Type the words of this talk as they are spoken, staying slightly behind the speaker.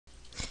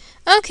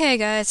Okay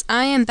guys,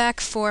 I am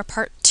back for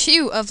part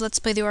 2 of Let's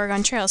Play the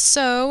Oregon Trail,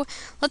 so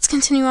let's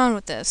continue on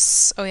with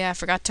this. Oh yeah, I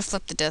forgot to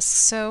flip the disc,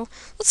 so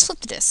let's flip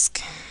the disc.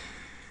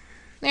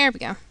 There we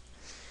go.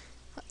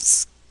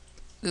 Let's...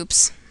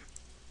 Oops.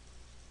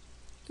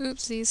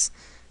 Oopsies.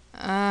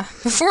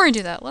 Before I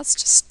do that, let's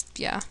just...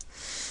 yeah.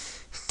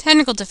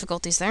 Technical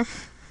difficulties there.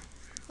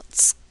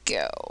 Let's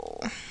go.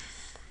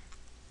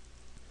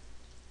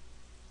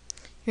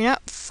 You're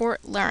not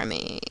Fort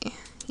Laramie.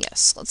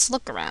 Yes, let's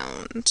look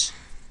around.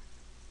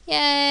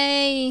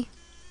 Yay!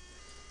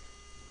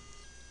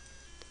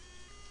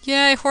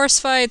 Yay, horse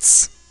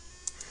fights!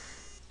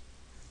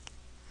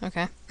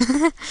 Okay.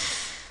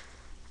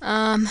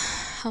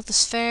 Health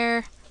is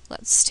fair.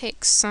 Let's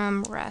take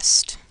some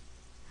rest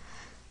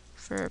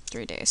for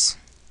 3 days.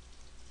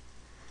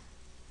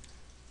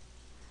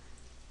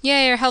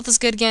 Yay, our health is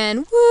good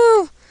again.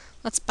 Woo!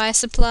 Let's buy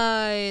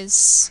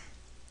supplies.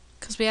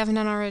 Because we haven't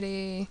done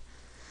already.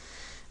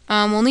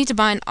 We'll need to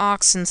buy an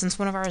oxen since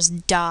one of ours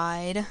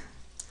died.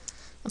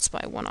 Let's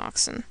buy 1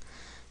 oxen.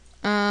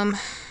 I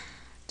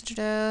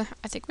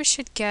think we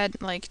should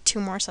get, like, 2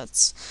 more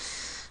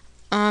sets.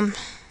 Nah,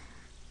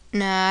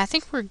 I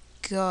think we're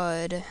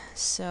good.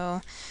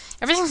 So,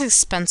 everything's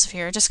expensive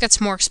here. It just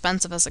gets more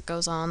expensive as it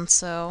goes on,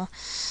 so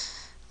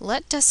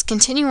let us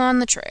continue on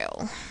the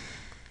trail.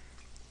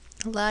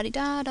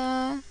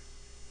 La-di-da-da.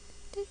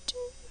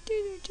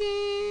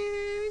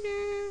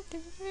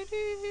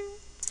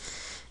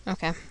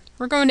 Okay,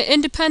 we're going to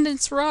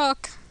Independence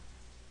Rock.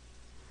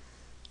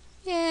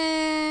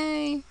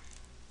 Yay!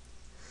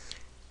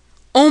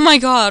 Oh my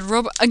god,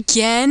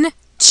 again?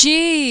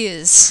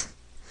 Jeez!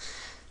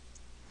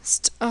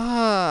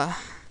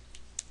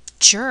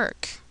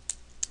 Jerk.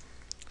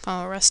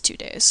 I'll rest 2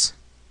 days.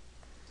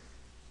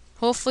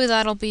 Hopefully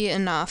that'll be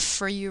enough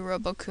for you,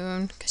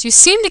 Robo-kun, because you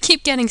seem to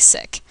keep getting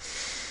sick.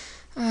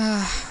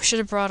 We should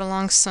have brought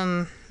along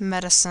some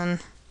medicine.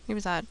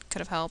 Maybe that could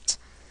have helped.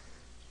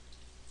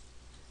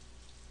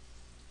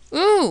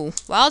 Ooh,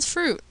 wild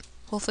fruit.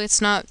 Hopefully it's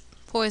not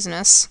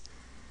poisonous.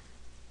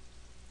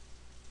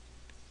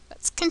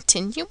 Let's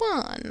continue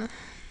on.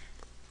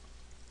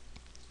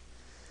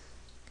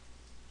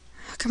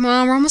 Come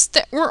on, we're almost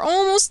there. We're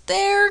almost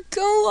there.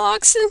 Go,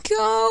 oxen,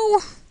 go.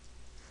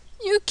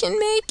 You can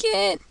make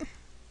it.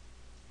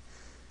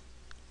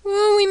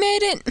 Woo, we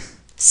made it.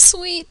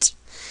 Sweet.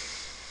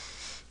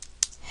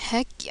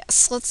 Heck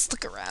yes. Let's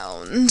look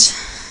around.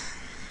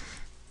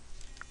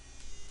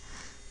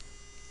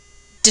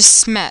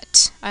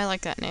 Desmet. I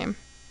like that name.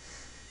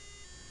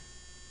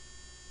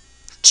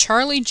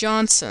 Charlie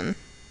Johnson.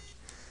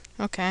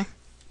 Okay.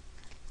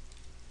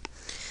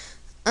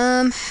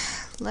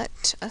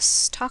 Let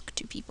us talk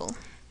to people.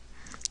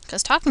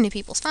 Because talking to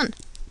people's fun.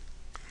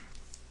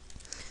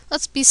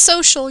 Let's be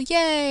social,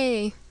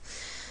 yay!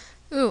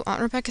 Ooh,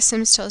 Aunt Rebecca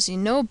Sims tells you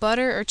no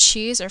butter or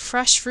cheese or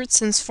fresh fruit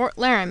since Fort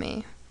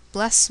Laramie.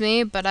 Bless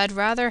me, but I'd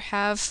rather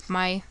have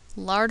my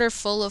larder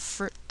full of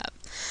food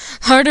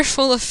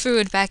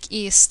back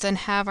east than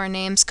have our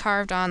names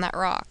carved on that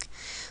rock.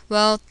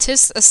 Well,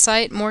 'tis a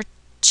sight more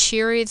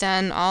cheery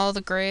than all the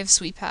graves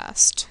we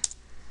passed.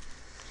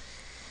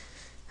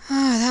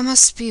 That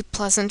must be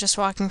pleasant, just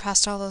walking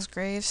past all those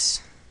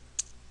graves.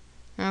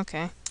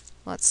 Okay,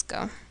 let's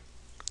go.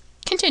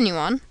 Continue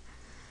on.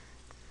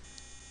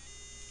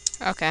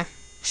 Okay,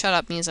 shut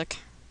up, music.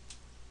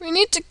 We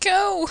need to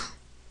go!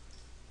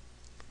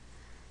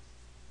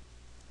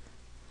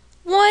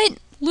 What?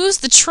 Lose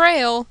the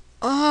trail?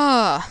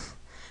 Ugh.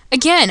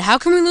 Again, how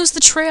can we lose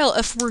the trail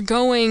if we're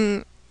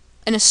going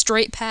in a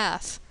straight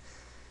path?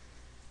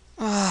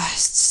 Ugh,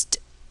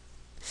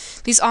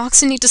 these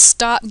oxen need to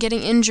stop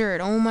getting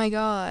injured. Oh my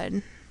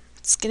god.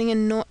 It's getting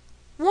annoying.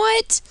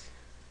 What?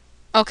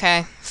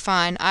 Okay,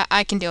 fine.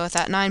 I can deal with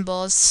that. 9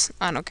 bulls.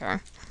 I don't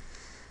care.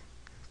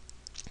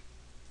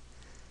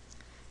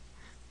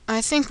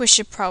 I think we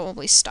should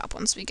probably stop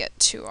once we get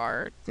to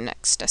our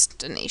next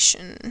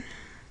destination.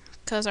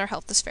 Because our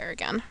health is fair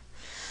again.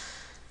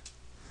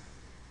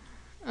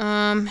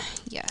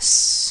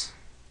 Yes.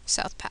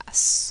 South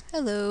Pass.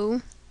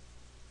 Hello.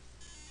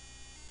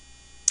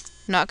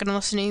 Not gonna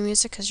listen to your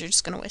music because you're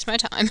just gonna waste my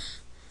time.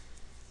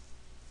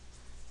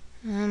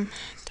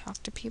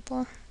 Talk to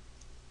people.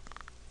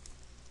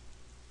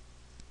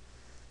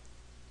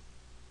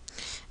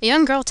 A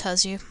young girl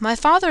tells you, "My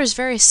father is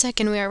very sick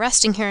and we are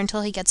resting here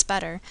until he gets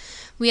better.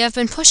 We have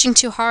been pushing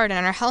too hard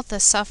and our health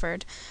has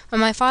suffered.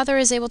 When my father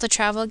is able to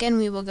travel again,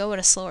 we will go at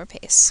a slower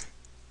pace."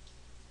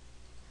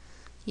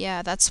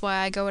 Yeah, that's why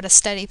I go at a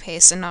steady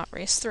pace and not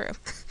race through.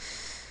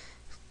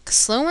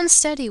 Slow and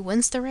steady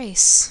wins the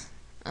race.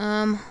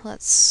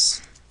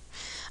 Let's...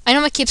 I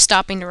know I keep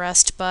stopping to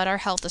rest, but our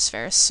health is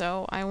fair,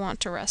 so I want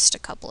to rest a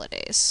couple of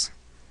days.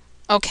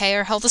 Okay,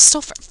 our health is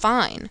still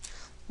fine.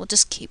 We'll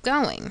just keep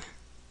going.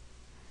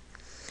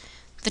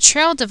 The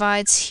trail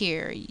divides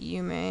here.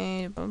 You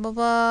may... blah, blah,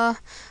 blah.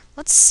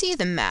 Let's see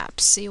the map,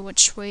 see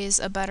which way is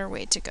a better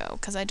way to go,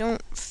 because I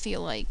don't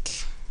feel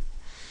like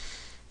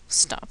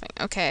stopping.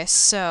 Okay,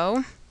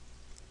 so...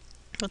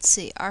 let's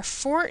see. Our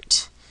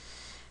fort...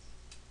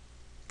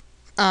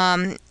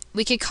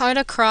 we could cut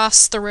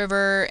across the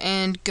river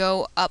and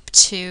go up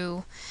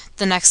to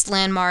the next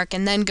landmark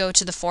and then go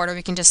to the fort, or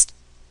we can just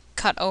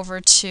cut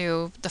over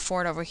to the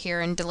fort over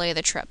here and delay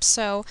the trip.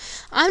 So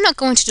I'm not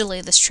going to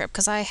delay this trip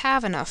because I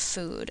have enough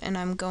food, and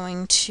I'm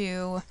going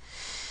to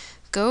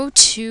go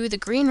to the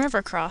Green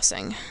River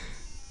crossing.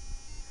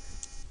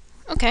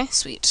 Okay,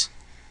 sweet.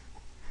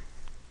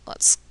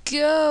 Let's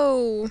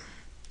go.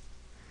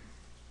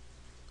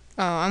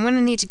 Oh, I'm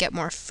gonna need to get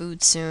more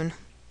food soon.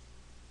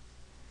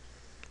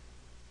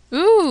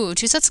 Ooh,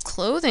 2 sets of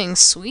clothing,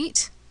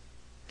 sweet.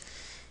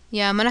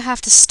 Yeah, I'm gonna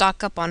have to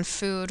stock up on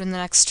food in the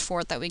next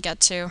fort that we get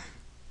to.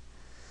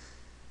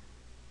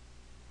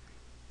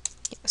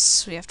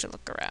 Yes, we have to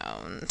look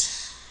around.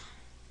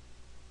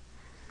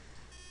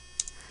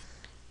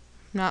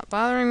 Not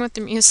bothering with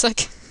the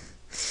music.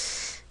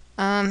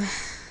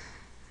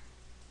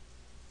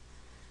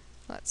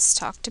 Let's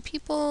talk to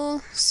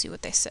people, see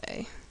what they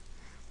say.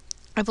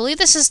 I believe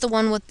this is the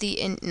one with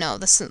the no,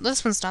 this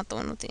one's not the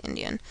one with the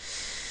Indian.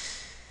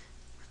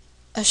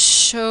 A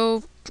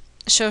Shoshone,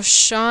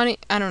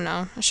 I don't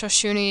know, a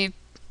Shoshone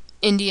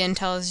Indian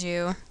tells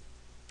you,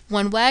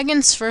 when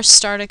wagons first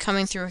started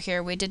coming through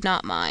here, we did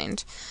not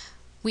mind.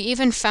 We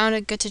even found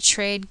it good to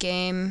trade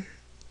game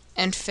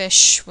and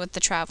fish with the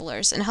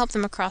travelers and help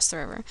them across the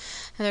river.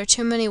 And there are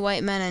too many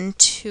white men and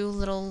too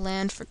little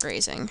land for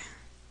grazing.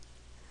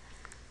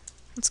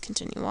 Let's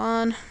continue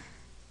on.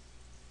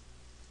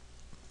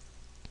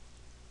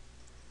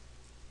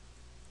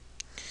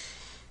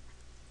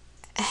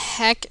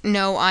 Heck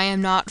no, I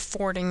am not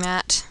fording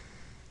that.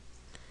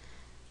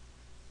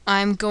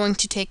 I'm going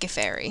to take a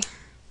ferry.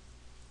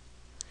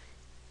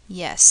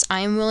 Yes, I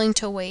am willing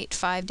to wait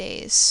 5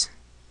 days.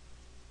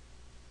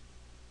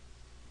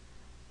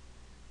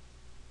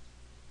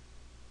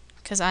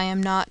 Because I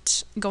am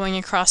not going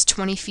across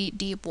 20 feet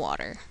deep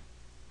water.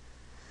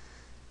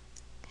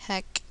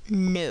 Heck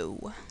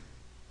no.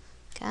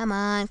 Come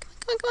on,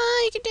 come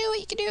on, you can do it,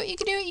 you can do it, you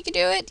can do it, you can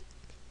do it.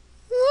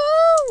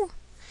 Woo!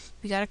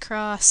 We gotta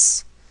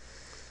cross.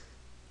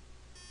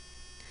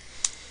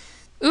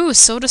 Ooh,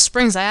 Soda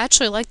Springs. I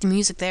actually like the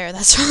music there.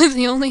 That's really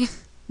the only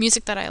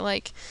music that I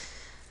like.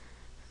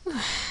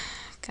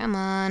 Come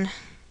on.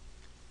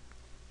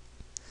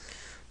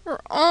 We're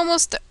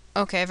almost there.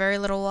 Okay, very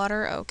little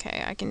water.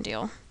 Okay, I can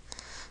deal.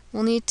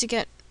 We'll need to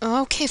get...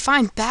 Okay,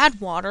 fine. Bad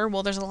water.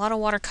 Well, there's a lot of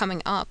water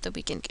coming up that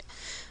we can get.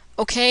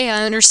 Okay,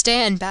 I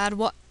understand. Bad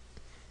water.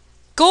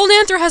 Gold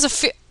Anther has a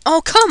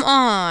Oh, come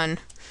on!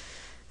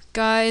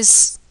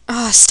 Guys.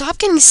 Stop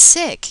getting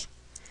sick.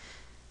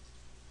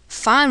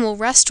 Fine, we'll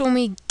rest when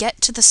we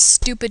get to the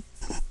stupid...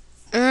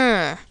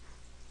 Our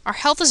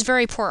health is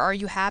very poor. Are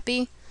you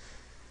happy?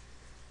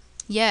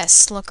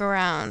 Yes, look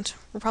around.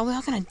 We're probably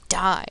all gonna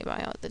die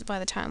by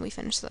the time we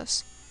finish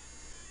this.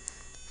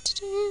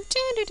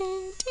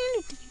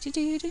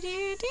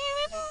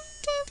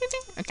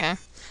 Okay,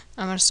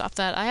 I'm gonna stop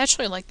that. I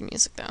actually like the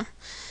music, though.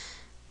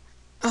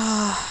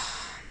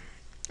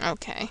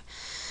 Okay.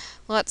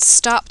 Let's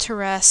stop to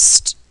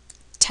rest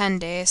 10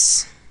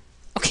 days.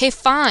 Okay,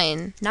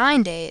 fine.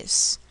 9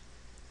 days.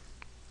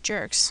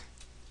 Jerks.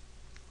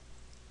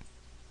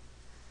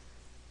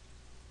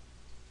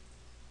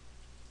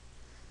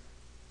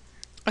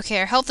 Okay,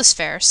 our health is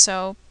fair,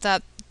 so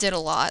that did a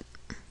lot.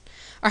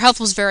 Our health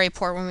was very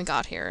poor when we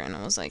got here, and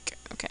I was like,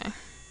 okay.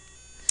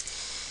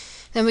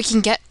 Then we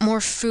can get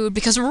more food,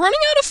 because we're running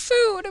out of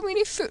food, and we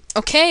need food.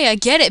 Okay, I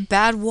get it.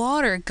 Bad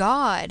water.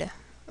 God.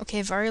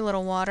 Okay, very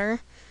little water.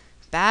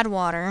 Bad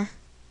water.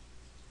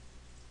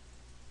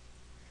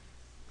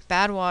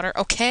 Bad water.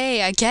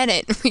 Okay, I get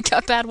it. We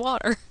got bad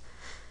water.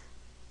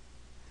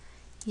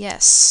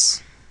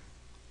 Yes.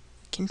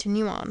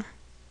 Continue on.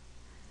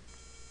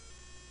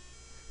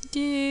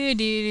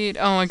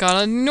 Oh my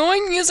god,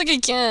 annoying music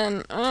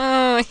again.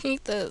 Oh, I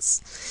hate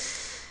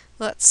this.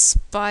 Let's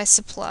buy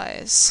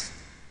supplies.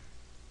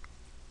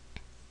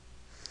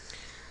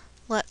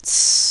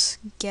 Let's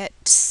get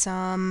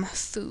some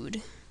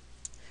food.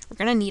 We're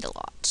gonna need a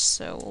lot,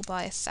 so we'll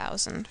buy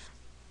 1,000.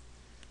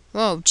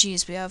 Whoa,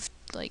 geez, we have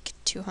like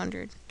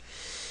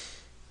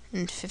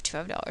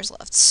 $255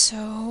 left.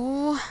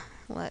 So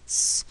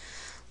let's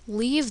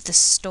leave the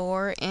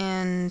store,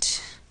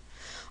 and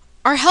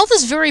our health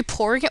is very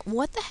poor again.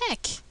 What the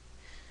heck?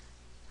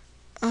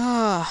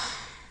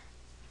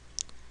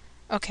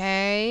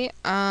 Okay,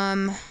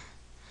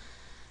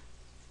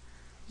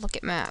 look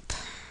at map.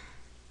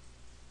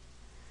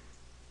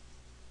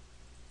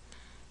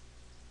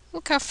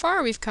 Look how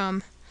far we've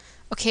come.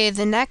 Okay,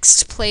 the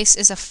next place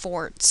is a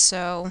fort,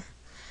 so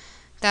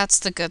that's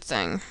the good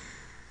thing.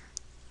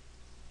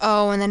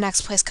 Oh, and the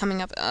next place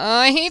coming up. Oh,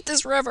 I hate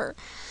this river.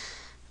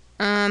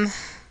 I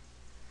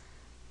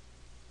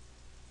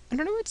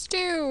don't know what to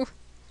do.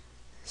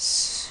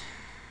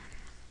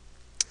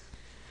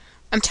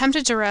 I'm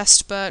tempted to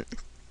rest, but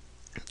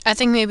I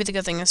think maybe the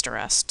good thing is to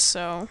rest,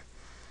 so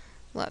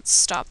let's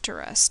stop to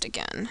rest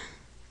again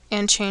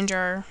and change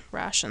our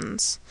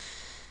rations.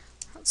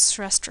 Let's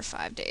rest for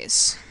 5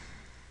 days.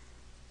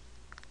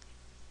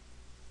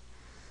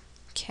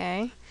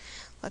 Okay.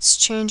 Let's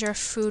change our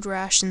food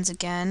rations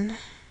again.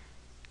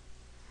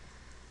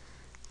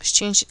 Let's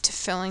change it to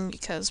filling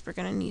because we're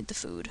gonna need the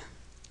food.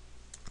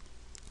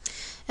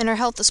 And our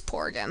health is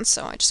poor again,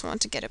 so I just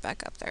want to get it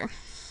back up there.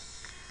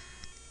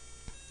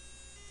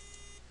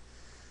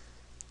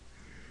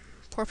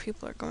 Poor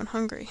people are going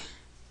hungry.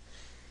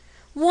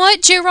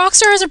 What? J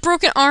Rockstar has a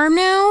broken arm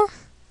now?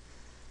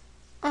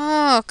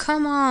 Oh,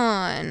 come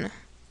on.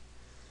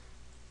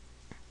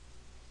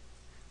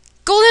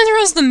 Golden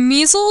has the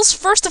measles?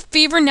 First the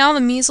fever, now the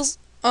measles?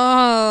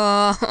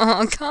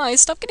 Oh,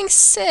 guys, stop getting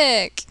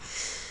sick.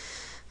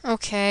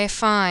 Okay,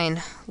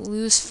 fine.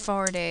 Lose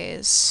 4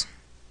 days.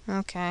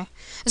 Okay.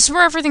 This is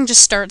where everything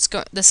just starts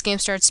this game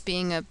starts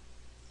being a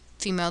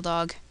female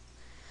dog.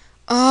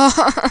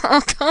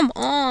 Oh, come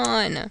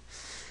on.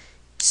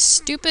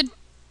 Stupid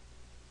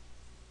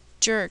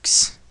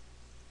jerks.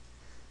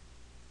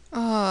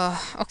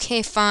 Oh,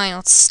 okay, fine.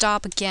 Let's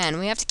stop again.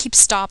 We have to keep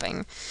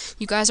stopping.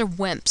 You guys are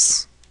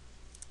wimps.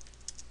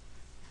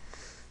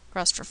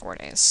 Rest for 4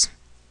 days.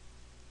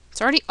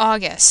 It's already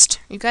August.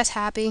 Are you guys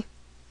happy?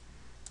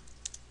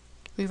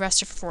 We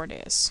rested for 4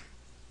 days.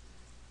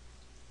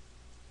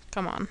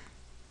 Come on.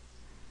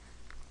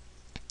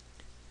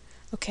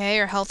 Okay,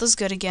 our health is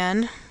good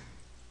again.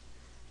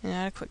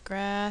 Inadequate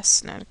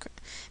grass. Inadequate.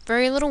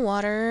 Very little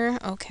water.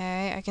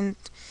 Okay, I can...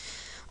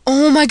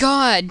 Oh my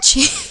god!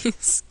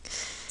 Jeez!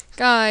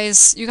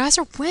 Guys, you guys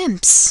are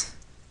wimps.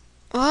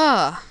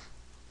 Ugh.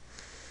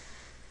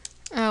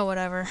 Oh,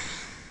 whatever.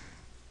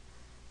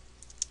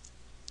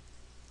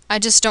 I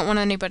just don't want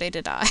anybody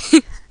to die.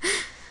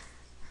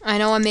 I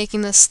know I'm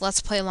making this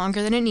Let's Play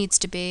longer than it needs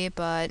to be,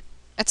 but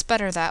it's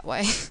better that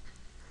way.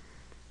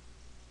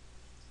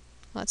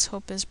 Let's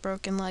hope his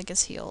broken leg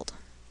is healed.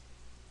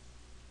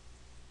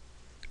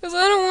 Because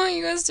I don't want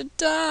you guys to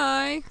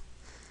die.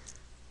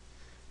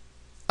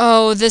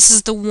 Oh, this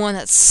is the one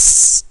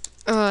that's...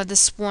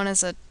 this one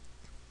is a...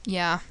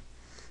 Yeah.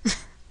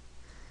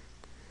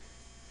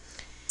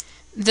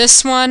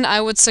 This one, I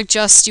would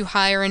suggest you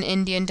hire an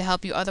Indian to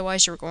help you,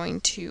 otherwise you're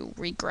going to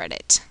regret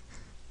it.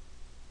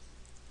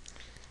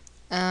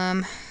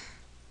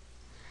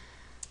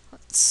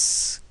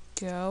 Let's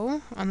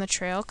go on the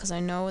trail, because I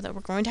know that we're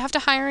going to have to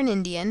hire an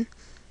Indian.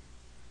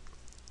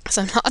 Because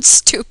I'm not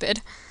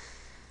stupid.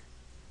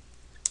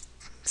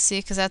 See,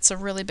 because that's a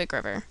really big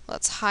river.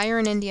 Let's hire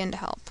an Indian to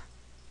help.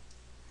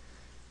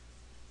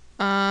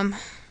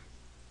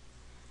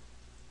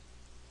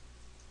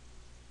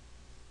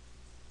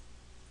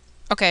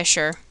 Okay,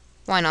 sure.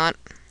 Why not?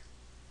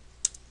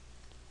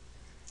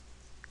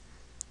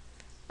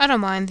 I don't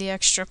mind the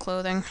extra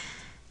clothing.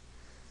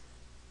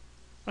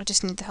 I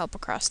just need the help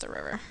across the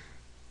river.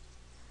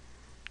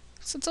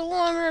 So it's a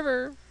long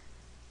river.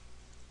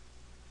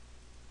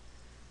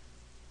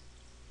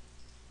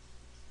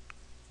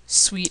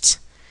 Sweet.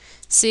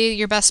 See,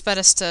 your best bet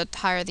is to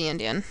hire the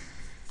Indian.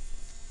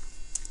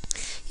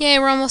 Yay,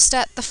 we're almost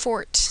at the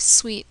fort.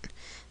 Sweet.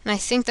 And I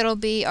think that'll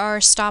be our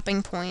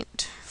stopping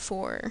point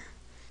for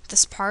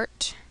this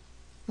part.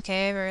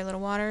 Okay, very little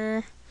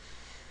water.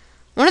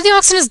 One of the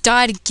oxen has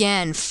died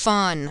again.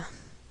 Fun.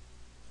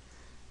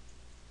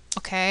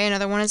 Okay,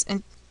 another one is...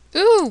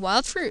 Ooh,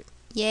 wild fruit.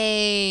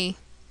 Yay.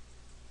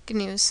 Good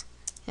news.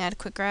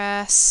 Inadequate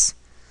grass.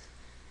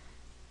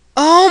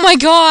 Oh my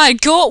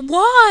god! Gold!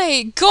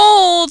 Why?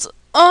 Gold!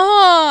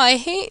 Oh, I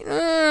hate...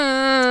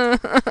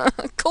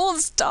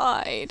 Gold's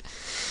died.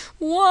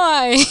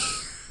 Why?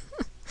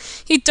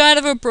 He died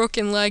of a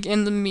broken leg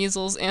and the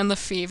measles and the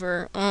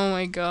fever. Oh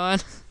my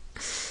god.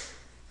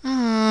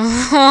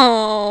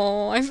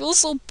 Oh, I feel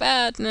so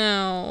bad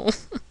now.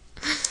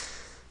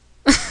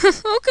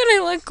 How could I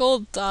let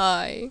Gold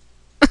die?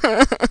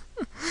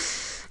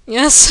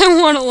 Yes, I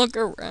want to look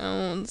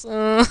around.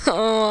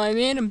 Oh, I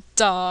made him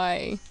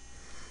die.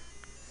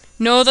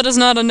 No, that is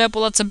not a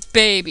nipple, that's a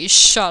baby.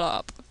 Shut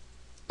up.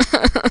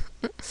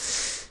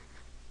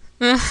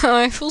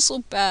 I feel so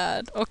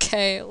bad.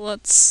 Okay,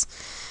 let's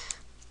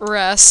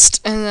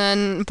rest and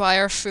then buy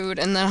our food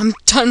and then I'm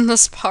done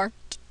this part.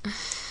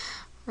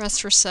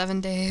 Rest for 7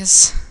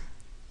 days.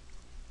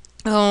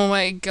 Oh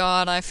my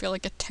god, I feel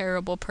like a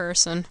terrible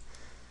person.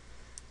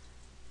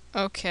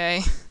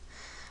 Okay.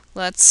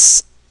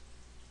 Let's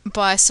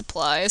buy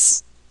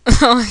supplies.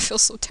 Oh, I feel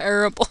so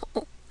terrible.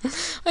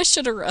 I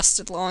should have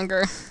rested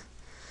longer.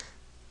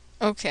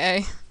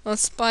 Okay,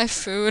 let's buy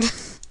food.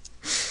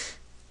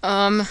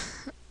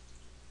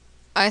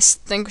 I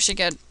think we should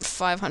get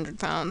 500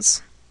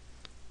 pounds.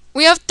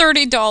 We have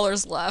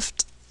 $30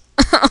 left.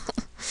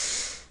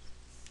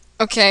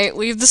 Okay,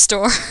 leave the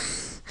store.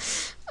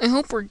 I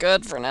hope we're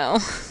good for now.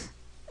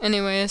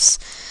 Anyways,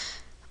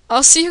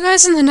 I'll see you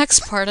guys in the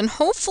next part, and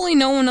hopefully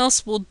no one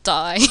else will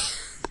die.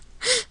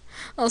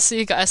 I'll see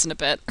you guys in a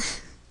bit.